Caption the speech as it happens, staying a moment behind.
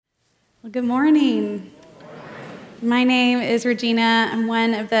Well, good morning. My name is Regina. I'm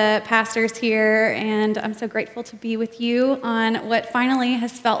one of the pastors here, and I'm so grateful to be with you on what finally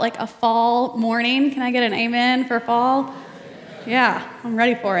has felt like a fall morning. Can I get an amen for fall? Yeah, I'm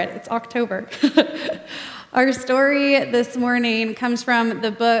ready for it. It's October. Our story this morning comes from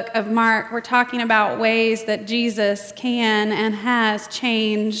the book of Mark. We're talking about ways that Jesus can and has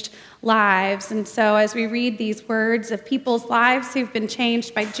changed lives. And so as we read these words of people's lives who've been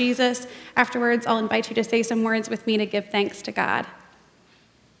changed by Jesus, afterwards I'll invite you to say some words with me to give thanks to God.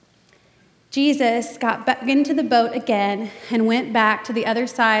 Jesus got back into the boat again and went back to the other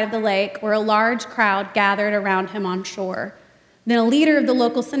side of the lake where a large crowd gathered around him on shore. Then a leader of the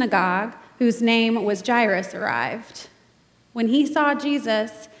local synagogue, whose name was Jairus, arrived. When he saw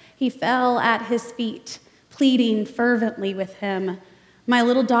Jesus, he fell at his feet, pleading fervently with him. "My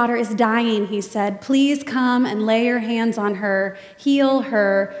little daughter is dying," he said. "Please come and lay your hands on her, heal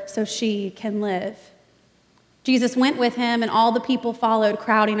her so she can live." Jesus went with him, and all the people followed,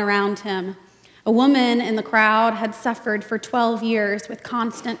 crowding around him. A woman in the crowd had suffered for 12 years with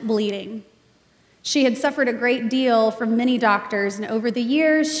constant bleeding. She had suffered a great deal from many doctors, and over the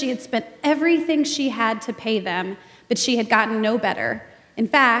years, she had spent everything she had to pay them, but she had gotten no better. In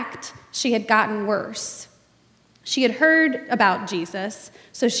fact, she had gotten worse. She had heard about Jesus,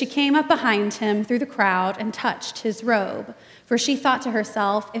 so she came up behind him through the crowd and touched his robe, for she thought to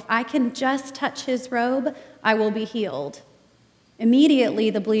herself, "If I can just touch his robe, I will be healed." Immediately,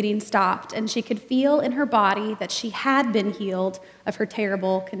 the bleeding stopped, and she could feel in her body that she had been healed of her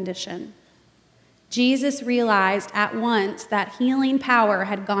terrible condition. Jesus realized at once that healing power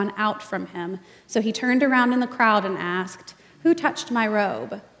had gone out from him, so he turned around in the crowd and asked, "Who touched my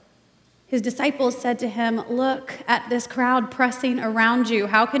robe?" His disciples said to him, "Look at this crowd pressing around you.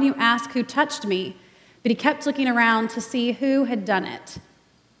 How can you ask who touched me?" But he kept looking around to see who had done it.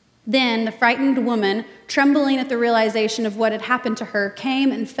 Then the frightened woman, trembling at the realization of what had happened to her,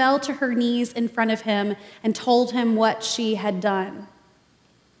 came and fell to her knees in front of him and told him what she had done.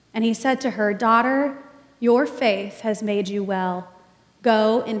 And he said to her, "Daughter, your faith has made you well.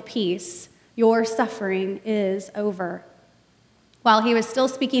 Go in peace. Your suffering is over." While he was still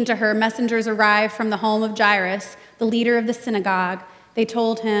speaking to her, messengers arrived from the home of Jairus, the leader of the synagogue. They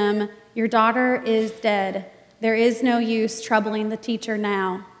told him, "Your daughter is dead. There is no use troubling the teacher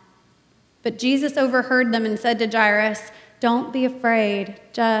now." But Jesus overheard them and said to Jairus, "Don't be afraid,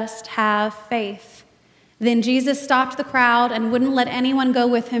 just have faith." Then Jesus stopped the crowd and wouldn't let anyone go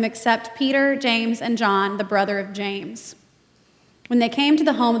with him except Peter, James, and John, the brother of James. When they came to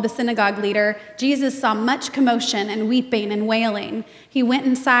the home of the synagogue leader, Jesus saw much commotion and weeping and wailing. He went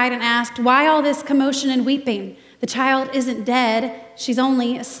inside and asked, "Why all this commotion and weeping? The child isn't dead, she's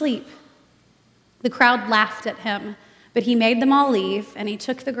only asleep." The crowd laughed at him, but he made them all leave, and he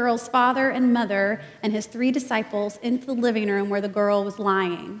took the girl's father and mother and his 3 disciples into the living room where the girl was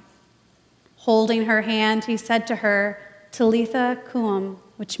lying. Holding her hand, he said to her, "Talitha koum,"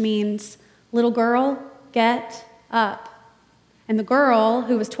 which means, "Little girl, get up." And the girl,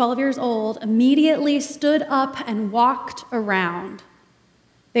 who was 12 years old, immediately stood up and walked around.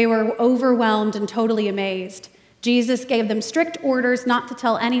 They were overwhelmed and totally amazed. Jesus gave them strict orders not to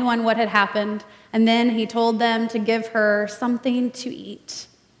tell anyone what had happened, and then he told them to give her something to eat.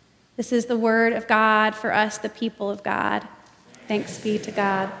 This is the word of God for us, the people of God. Thanks be to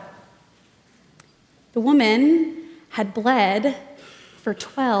God. The woman had bled for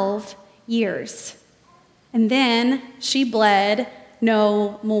 12 years. And then she bled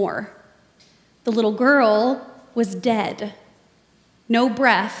no more. The little girl was dead. No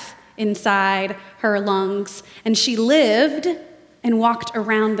breath inside her lungs. And she lived and walked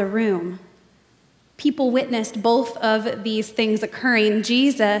around the room. People witnessed both of these things occurring.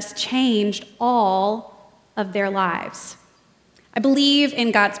 Jesus changed all of their lives. I believe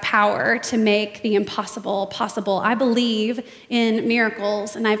in God's power to make the impossible possible. I believe in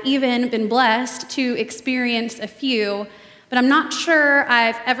miracles, and I've even been blessed to experience a few, but I'm not sure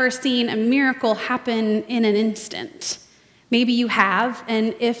I've ever seen a miracle happen in an instant. Maybe you have,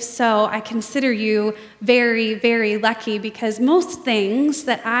 and if so, I consider you very, very lucky, because most things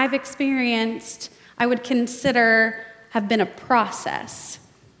that I've experienced I would consider have been a process.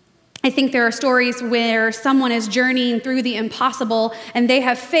 I think there are stories where someone is journeying through the impossible and they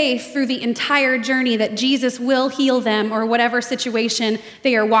have faith through the entire journey that Jesus will heal them or whatever situation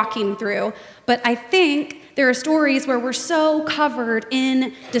they are walking through. But I think there are stories where we're so covered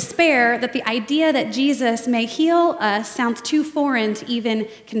in despair that the idea that Jesus may heal us sounds too foreign to even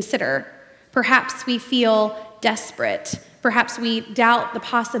consider. Perhaps we feel desperate. Perhaps we doubt the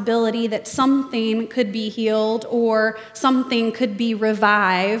possibility that something could be healed or something could be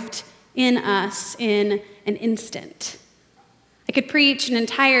revived in us in an instant. I could preach an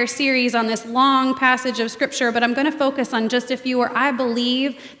entire series on this long passage of Scripture, but I'm going to focus on just a few where I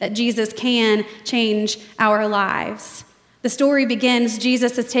believe that Jesus can change our lives. The story begins,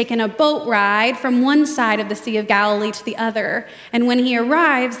 Jesus has taken a boat ride from one side of the Sea of Galilee to the other. And when he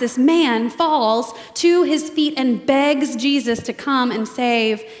arrives, this man falls to his feet and begs Jesus to come and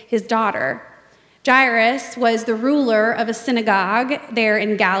save his daughter. Jairus was the ruler of a synagogue there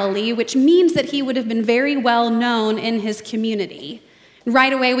in Galilee, which means that he would have been very well known in his community.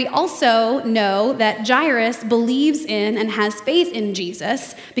 Right away, we also know that Jairus believes in and has faith in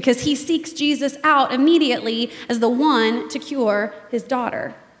Jesus because he seeks Jesus out immediately as the one to cure his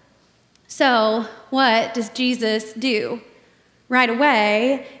daughter. So, what does Jesus do? Right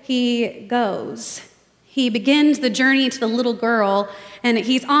away, he goes. He begins the journey to the little girl, and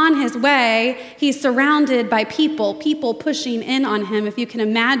he's on his way. He's surrounded by people pushing in on him. If you can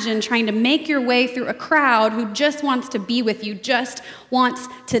imagine trying to make your way through a crowd who just wants to be with you, just wants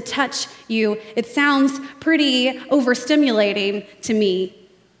to touch you. It sounds pretty overstimulating to me.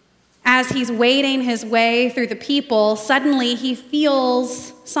 As he's wading his way through the people, suddenly he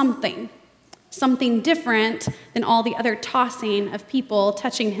feels something different than all the other tossing of people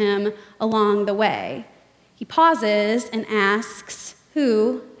touching him along the way. He pauses and asks,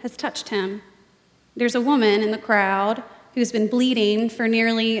 who has touched him? There's a woman in the crowd who's been bleeding for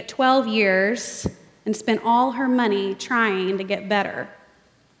nearly 12 years and spent all her money trying to get better.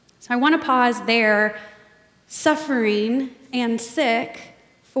 So I want to pause there, suffering and sick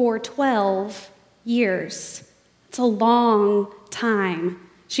for 12 years. It's a long time.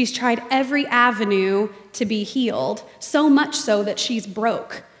 She's tried every avenue to be healed, so much so that she's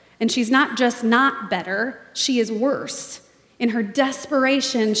broke. And she's not just not better, she is worse. In her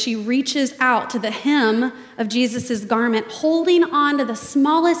desperation, she reaches out to the hem of Jesus' garment, holding on to the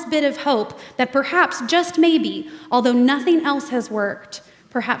smallest bit of hope that perhaps, just maybe, although nothing else has worked,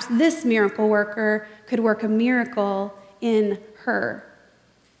 perhaps this miracle worker could work a miracle in her.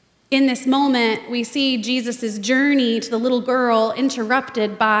 In this moment, we see Jesus' journey to the little girl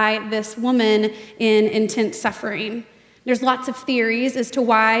interrupted by this woman in intense suffering. There's lots of theories as to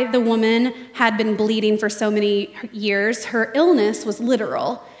why the woman had been bleeding for so many years. Her illness was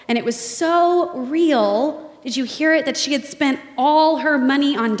literal, and it was so real. Did you hear it? That she had spent all her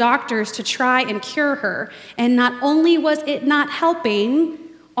money on doctors to try and cure her. And not only was it not helping,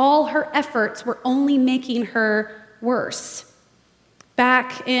 all her efforts were only making her worse.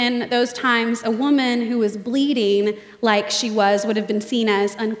 Back in those times, a woman who was bleeding like she was would have been seen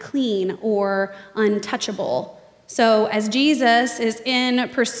as unclean or untouchable. So as Jesus is in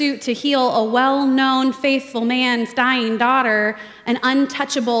pursuit to heal a well-known, faithful man's dying daughter, an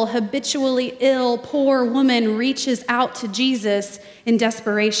untouchable, habitually ill, poor woman reaches out to Jesus in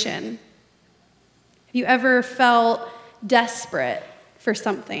desperation. Have you ever felt desperate for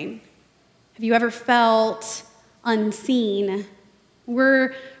something? Have you ever felt unseen?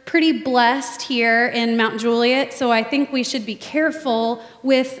 We're pretty blessed here in Mount Juliet, so I think we should be careful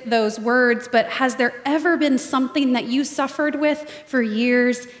with those words, but has there ever been something that you suffered with for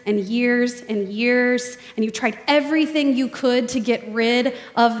years and years and years, and you tried everything you could to get rid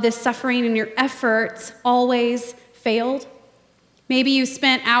of this suffering and your efforts always failed? Maybe you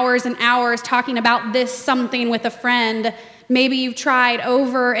spent hours and hours talking about this something with a friend. Maybe you've tried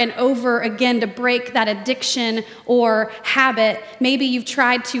over and over again to break that addiction or habit. Maybe you've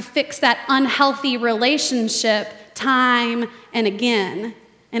tried to fix that unhealthy relationship time and again,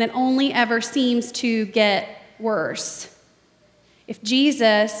 and it only ever seems to get worse. If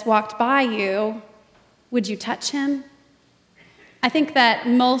Jesus walked by you, would you touch him? I think that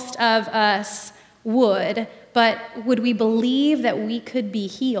most of us would, but would we believe that we could be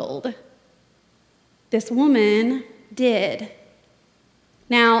healed? This woman did.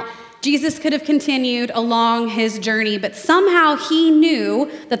 Now, Jesus could have continued along his journey, but somehow he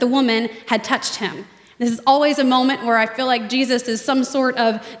knew that the woman had touched him. This is always a moment where I feel like Jesus is some sort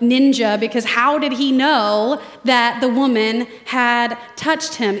of ninja, because how did he know that the woman had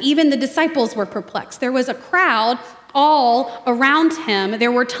touched him? Even the disciples were perplexed. There was a crowd all around him.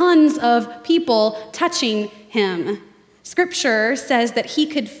 There were tons of people touching him. Scripture says that he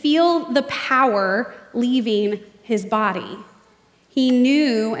could feel the power leaving his body. He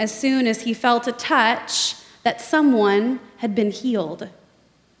knew as soon as he felt a touch that someone had been healed.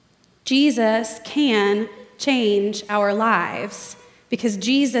 Jesus can change our lives because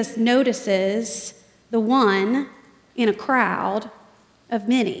Jesus notices the one in a crowd of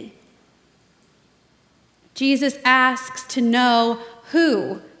many. Jesus asks to know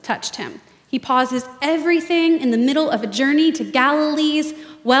who touched him. He pauses everything in the middle of a journey to Galilee's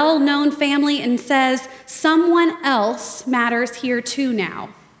well-known family and says, someone else matters here too now.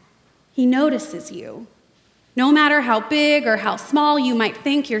 He notices you. No matter how big or how small you might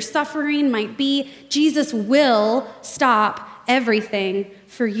think your suffering might be, Jesus will stop everything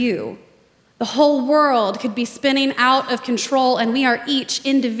for you. The whole world could be spinning out of control, and we are each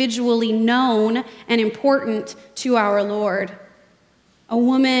individually known and important to our Lord. A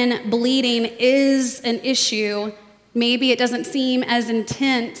woman bleeding is an issue. Maybe it doesn't seem as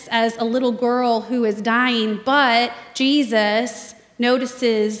intense as a little girl who is dying, but Jesus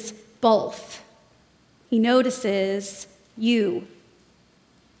notices both. He notices you.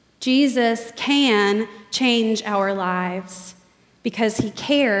 Jesus can change our lives because he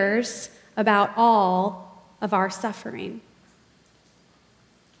cares about all of our suffering.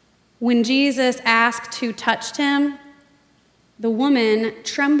 When Jesus asked who touched him, the woman,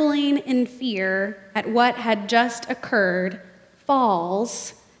 trembling in fear at what had just occurred,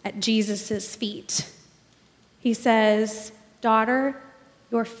 falls at Jesus' feet. He says, "Daughter,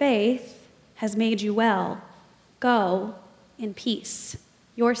 your faith has made you well. Go in peace.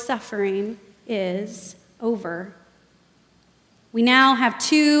 Your suffering is over." We now have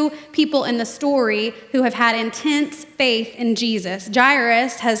two people in the story who have had intense faith in Jesus.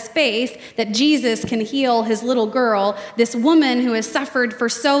 Jairus has faith that Jesus can heal his little girl. This woman who has suffered for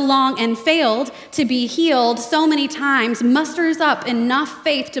so long and failed to be healed so many times musters up enough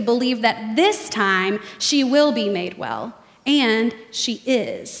faith to believe that this time she will be made well. And she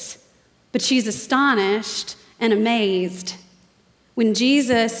is. But she's astonished and amazed. When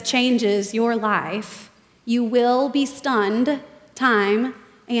Jesus changes your life, you will be stunned time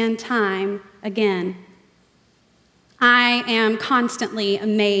and time again. I am constantly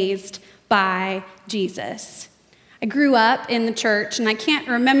amazed by Jesus. I grew up in the church, and I can't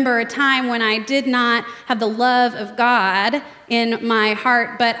remember a time when I did not have the love of God in my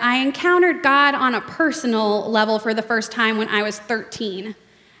heart, but I encountered God on a personal level for the first time when I was 13.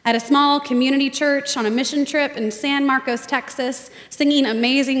 At a small community church on a mission trip in San Marcos, Texas, singing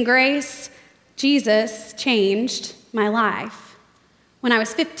Amazing Grace, Jesus changed my life. When I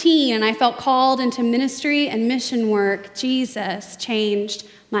was 15 and I felt called into ministry and mission work, Jesus changed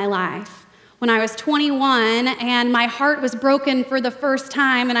my life. When I was 21 and my heart was broken for the first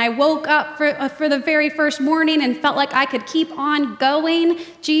time and I woke up for the very first morning and felt like I could keep on going,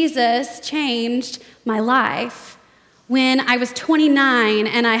 Jesus changed my life. When I was 29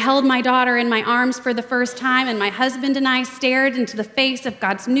 and I held my daughter in my arms for the first time and my husband and I stared into the face of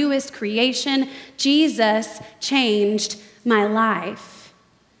God's newest creation, Jesus changed my life.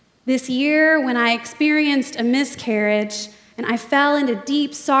 This year, when I experienced a miscarriage and I fell into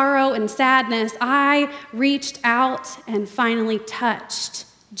deep sorrow and sadness, I reached out and finally touched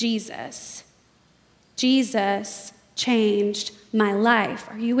Jesus. Jesus changed my life.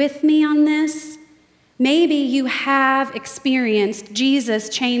 Are you with me on this? Maybe you have experienced Jesus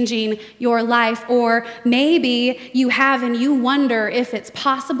changing your life, or maybe you have and you wonder if it's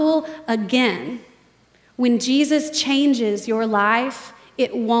possible again. When Jesus changes your life,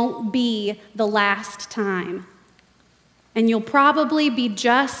 it won't be the last time. And you'll probably be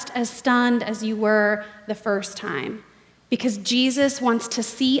just as stunned as you were the first time, because Jesus wants to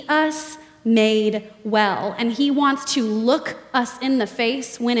see us made well, and he wants to look us in the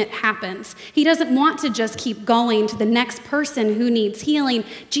face when it happens. He doesn't want to just keep going to the next person who needs healing.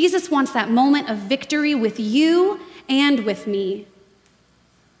 Jesus wants that moment of victory with you and with me.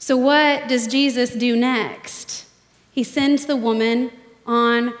 So what does Jesus do next? He sends the woman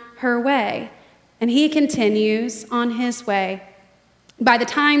on her way, and he continues on his way. By the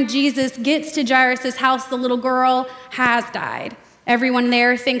time Jesus gets to Jairus' house, the little girl has died. Everyone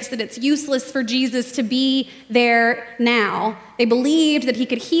there thinks that it's useless for Jesus to be there now. They believed that he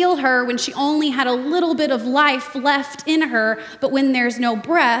could heal her when she only had a little bit of life left in her, but when there's no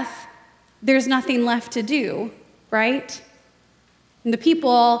breath, there's nothing left to do, right? And the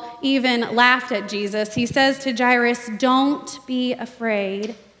people even laughed at Jesus. He says to Jairus, "Don't be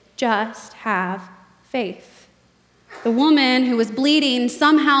afraid, just have faith." The woman who was bleeding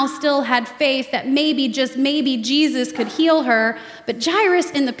somehow still had faith that maybe, just maybe, Jesus could heal her. But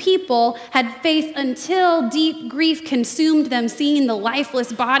Jairus and the people had faith until deep grief consumed them, seeing the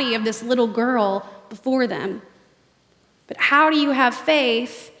lifeless body of this little girl before them. But how do you have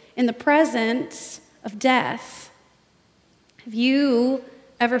faith in the presence of death? Have you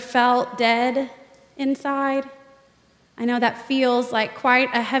ever felt dead inside? I know that feels like quite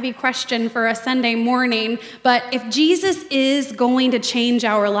a heavy question for a Sunday morning, but if Jesus is going to change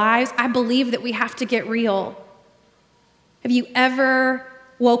our lives, I believe that we have to get real. Have you ever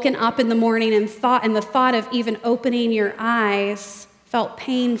woken up in the morning and the thought of even opening your eyes felt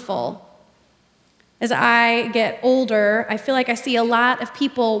painful. As I get older, I feel like I see a lot of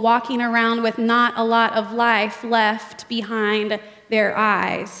people walking around with not a lot of life left behind their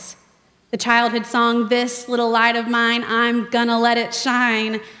eyes. The childhood song, "This Little Light of Mine, I'm Gonna Let It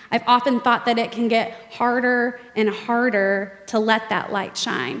Shine." I've often thought that it can get harder and harder to let that light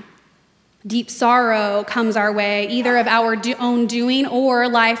shine. Deep sorrow comes our way, either of our own doing or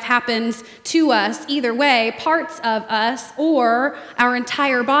life happens to us. Either way, parts of us or our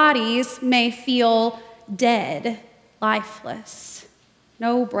entire bodies may feel dead, lifeless,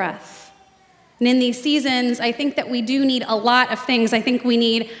 no breath. And in these seasons, I think that we do need a lot of things. I think we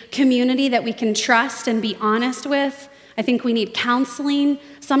need community that we can trust and be honest with. I think we need counseling.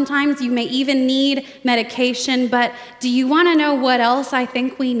 Sometimes you may even need medication, but do you want to know what else I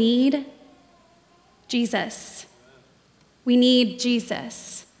think we need? Jesus. We need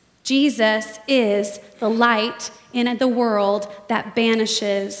Jesus. Jesus is the light in the world that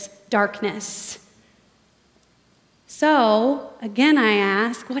banishes darkness. So, again, I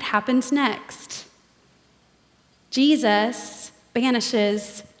ask, what happens next? Jesus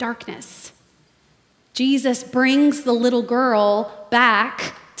banishes darkness. Jesus brings the little girl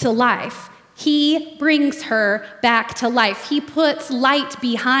back to life. He brings her back to life. He puts light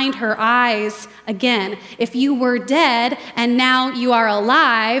behind her eyes again. If you were dead and now you are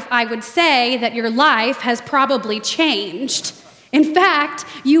alive, I would say that your life has probably changed. In fact,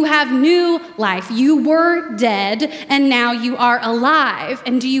 you have new life. You were dead and now you are alive.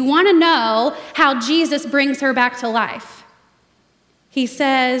 And do you want to know how Jesus brings her back to life? He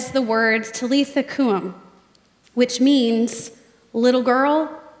says the words Talitha Koum, which means, little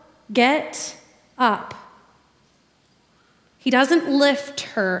girl, get up. He doesn't lift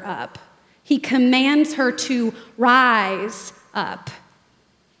her up. He commands her to rise up.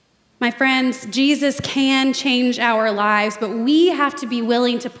 My friends, Jesus can change our lives, but we have to be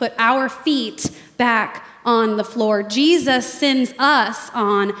willing to put our feet back on the floor. Jesus sends us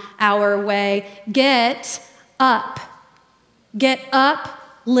on our way. Get up. Get up,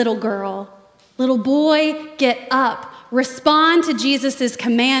 little girl. Little boy, get up. Respond to Jesus'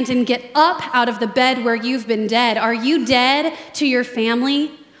 command and get up out of the bed where you've been dead. Are you dead to your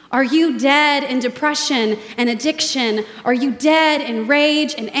family? Are you dead in depression and addiction? Are you dead in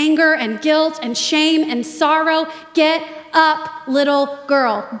rage and anger and guilt and shame and sorrow? Get up, little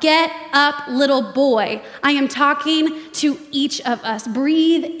girl. Get up, little boy. I am talking to each of us.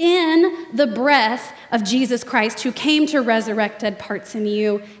 Breathe in the breath of Jesus Christ who came to resurrect dead parts in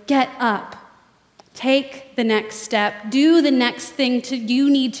you. Get up. Take the next step. Do the next thing you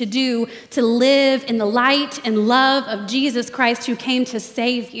need to do to live in the light and love of Jesus Christ who came to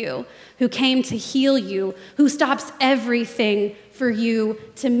save you, who came to heal you, who stops everything for you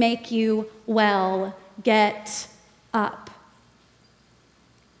to make you well. Get up.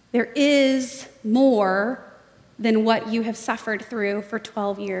 There is more than what you have suffered through for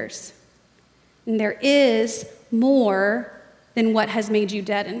 12 years. And there is more than what has made you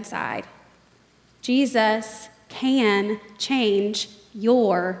dead inside. Jesus can change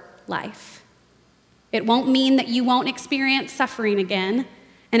your life. It won't mean that you won't experience suffering again,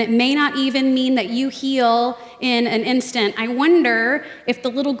 and it may not even mean that you heal in an instant. I wonder if the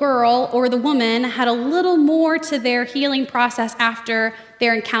little girl or the woman had a little more to their healing process after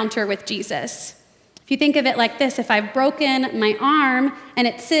their encounter with Jesus. If you think of it like this, if I've broken my arm and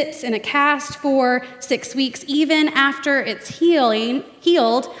it sits in a cast for 6 weeks, even after it's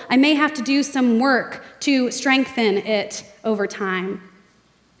healed, I may have to do some work to strengthen it over time.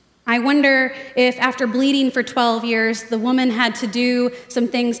 I wonder if after bleeding for 12 years, the woman had to do some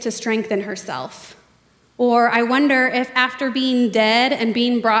things to strengthen herself. Or I wonder if after being dead and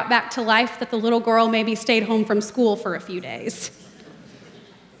being brought back to life, that the little girl maybe stayed home from school for a few days.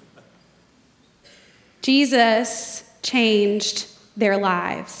 Jesus changed their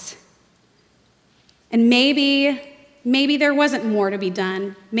lives. And maybe there wasn't more to be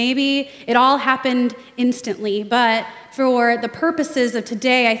done. Maybe it all happened instantly. But for the purposes of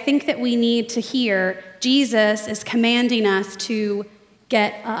today, I think that we need to hear Jesus is commanding us to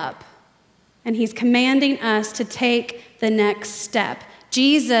get up. And he's commanding us to take the next step.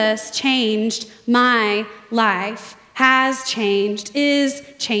 Jesus changed my life. Has changed, is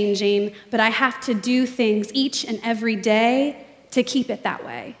changing, but I have to do things each and every day to keep it that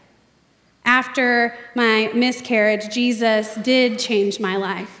way. After my miscarriage, Jesus did change my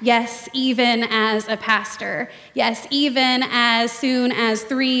life. Yes, even as a pastor. Yes, even as soon as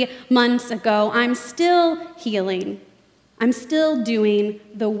 3 months ago, I'm still healing. I'm still doing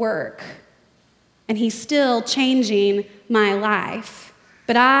the work. And he's still changing my life.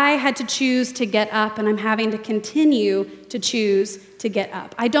 But I had to choose to get up, and I'm having to continue to choose to get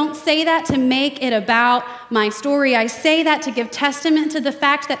up. I don't say that to make it about my story. I say that to give testament to the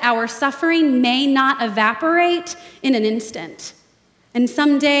fact that our suffering may not evaporate in an instant. And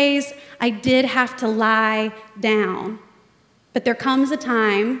some days I did have to lie down. But there comes a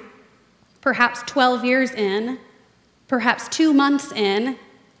time, perhaps 12 years in, perhaps 2 months in,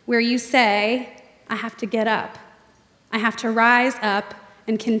 where you say, I have to get up. I have to rise up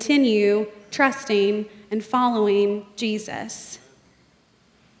and continue trusting and following Jesus.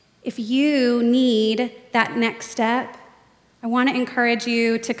 If you need that next step, I want to encourage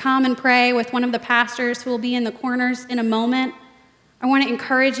you to come and pray with one of the pastors who will be in the corners in a moment. I want to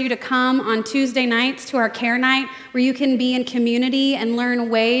encourage you to come on Tuesday nights to our care night, where you can be in community and learn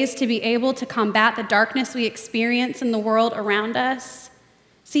ways to be able to combat the darkness we experience in the world around us.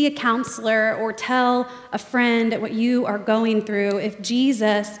 See a counselor or tell a friend what you are going through. If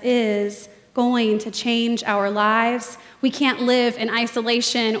Jesus is going to change our lives, we can't live in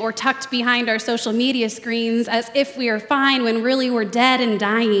isolation or tucked behind our social media screens as if we are fine when really we're dead and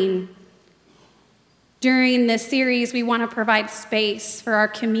dying. During this series, we want to provide space for our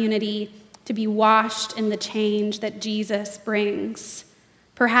community to be washed in the change that Jesus brings.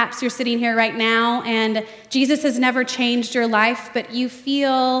 Perhaps you're sitting here right now and Jesus has never changed your life, but you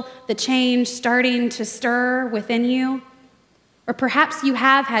feel the change starting to stir within you. Or perhaps you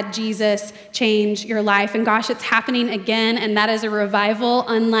have had Jesus change your life, and gosh, it's happening again, and that is a revival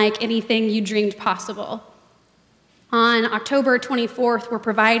unlike anything you dreamed possible. On October 24th, we're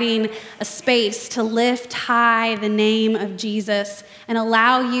providing a space to lift high the name of Jesus and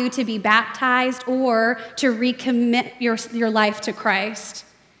allow you to be baptized or to recommit your life to Christ.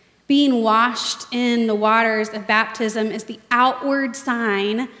 Being washed in the waters of baptism is the outward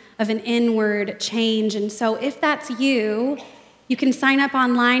sign of an inward change. And so if that's you, you can sign up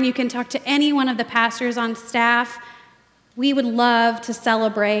online. You can talk to any one of the pastors on staff. We would love to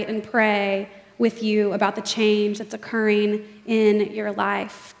celebrate and pray with you about the change that's occurring in your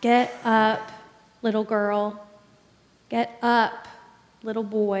life. Get up, little girl. Get up, little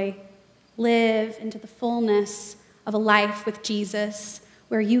boy. Live into the fullness of a life with Jesus,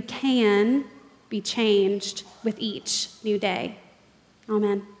 where you can be changed with each new day.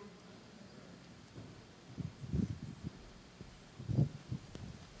 Amen.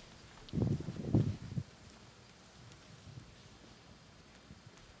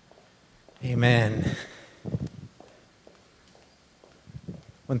 Amen.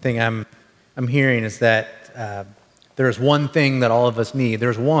 One thing I'm hearing is that there's one thing that all of us need.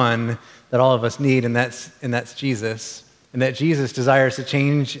 There's one that all of us need, and that's Jesus. And that Jesus desires to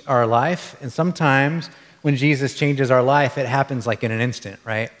change our life. And sometimes when Jesus changes our life, it happens like in an instant,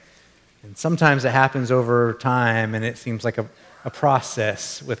 right? And sometimes it happens over time, and it seems like a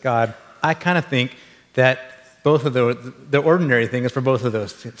process with God. I kind of think that both of the ordinary thing is for both of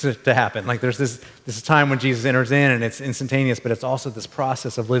those to happen. Like there's this time when Jesus enters in and it's instantaneous, but it's also this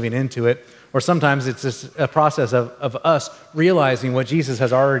process of living into it. Or sometimes it's just a process of us realizing what Jesus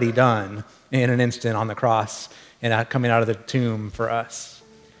has already done in an instant on the cross and coming out of the tomb for us.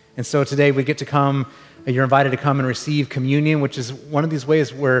 And so today we get to come, you're invited to come and receive communion, which is one of these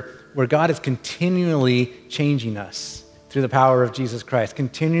ways where God is continually changing us through the power of Jesus Christ,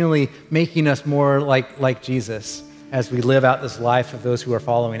 continually making us more like Jesus as we live out this life of those who are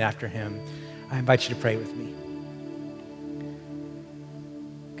following after him. I invite you to pray with me.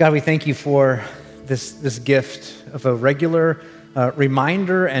 God, we thank you for this gift of a regular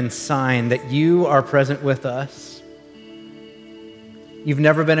reminder and sign that you are present with us. You've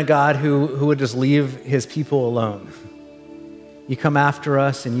never been a God who would just leave his people alone. You come after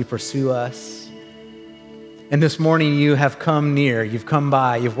us and you pursue us. And this morning you have come near, you've come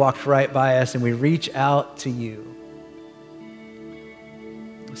by, you've walked right by us, and we reach out to you.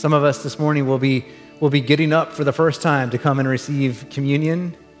 Some of us this morning will be getting up for the first time to come and receive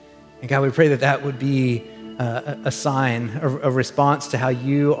communion. And God, we pray that would be a sign, a response to how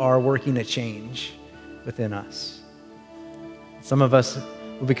you are working a change within us. Some of us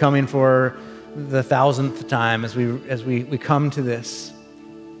will be coming for the 1,000th time as we come to this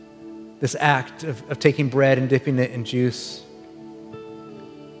act of taking bread and dipping it in juice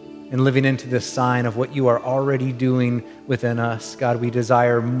and living into this sign of what you are already doing within us. God, we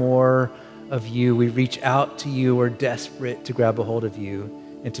desire more of you. We reach out to you. We're desperate to grab a hold of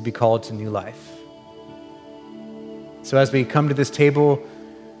you and to be called to new life. So as we come to this table,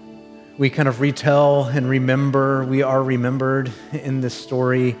 we kind of retell and remember, we are remembered in this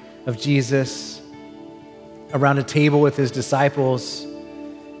story of Jesus around a table with his disciples.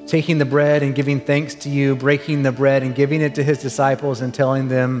 taking the bread and giving thanks to you, breaking the bread and giving it to his disciples and telling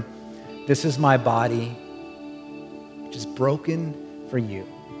them, this is my body, which is broken for you.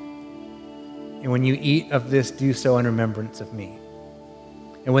 And when you eat of this, do so in remembrance of me.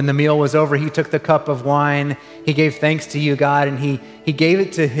 And when the meal was over, he took the cup of wine, he gave thanks to you, God, and he gave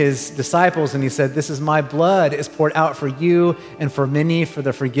it to his disciples, and he said, this is my blood is poured out for you and for many for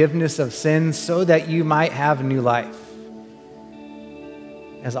the forgiveness of sins, so that you might have new life.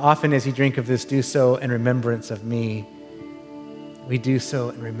 As often as you drink of this, do so in remembrance of me. We do so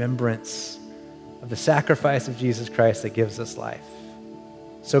in remembrance of the sacrifice of Jesus Christ that gives us life.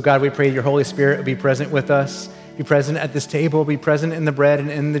 So God, we pray your Holy Spirit will be present with us, be present at this table, be present in the bread and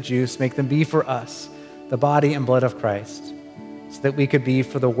in the juice. Make them be for us the body and blood of Christ, so that we could be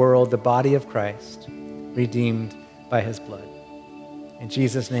for the world the body of Christ, redeemed by his blood. In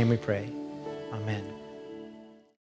Jesus' name we pray. Amen.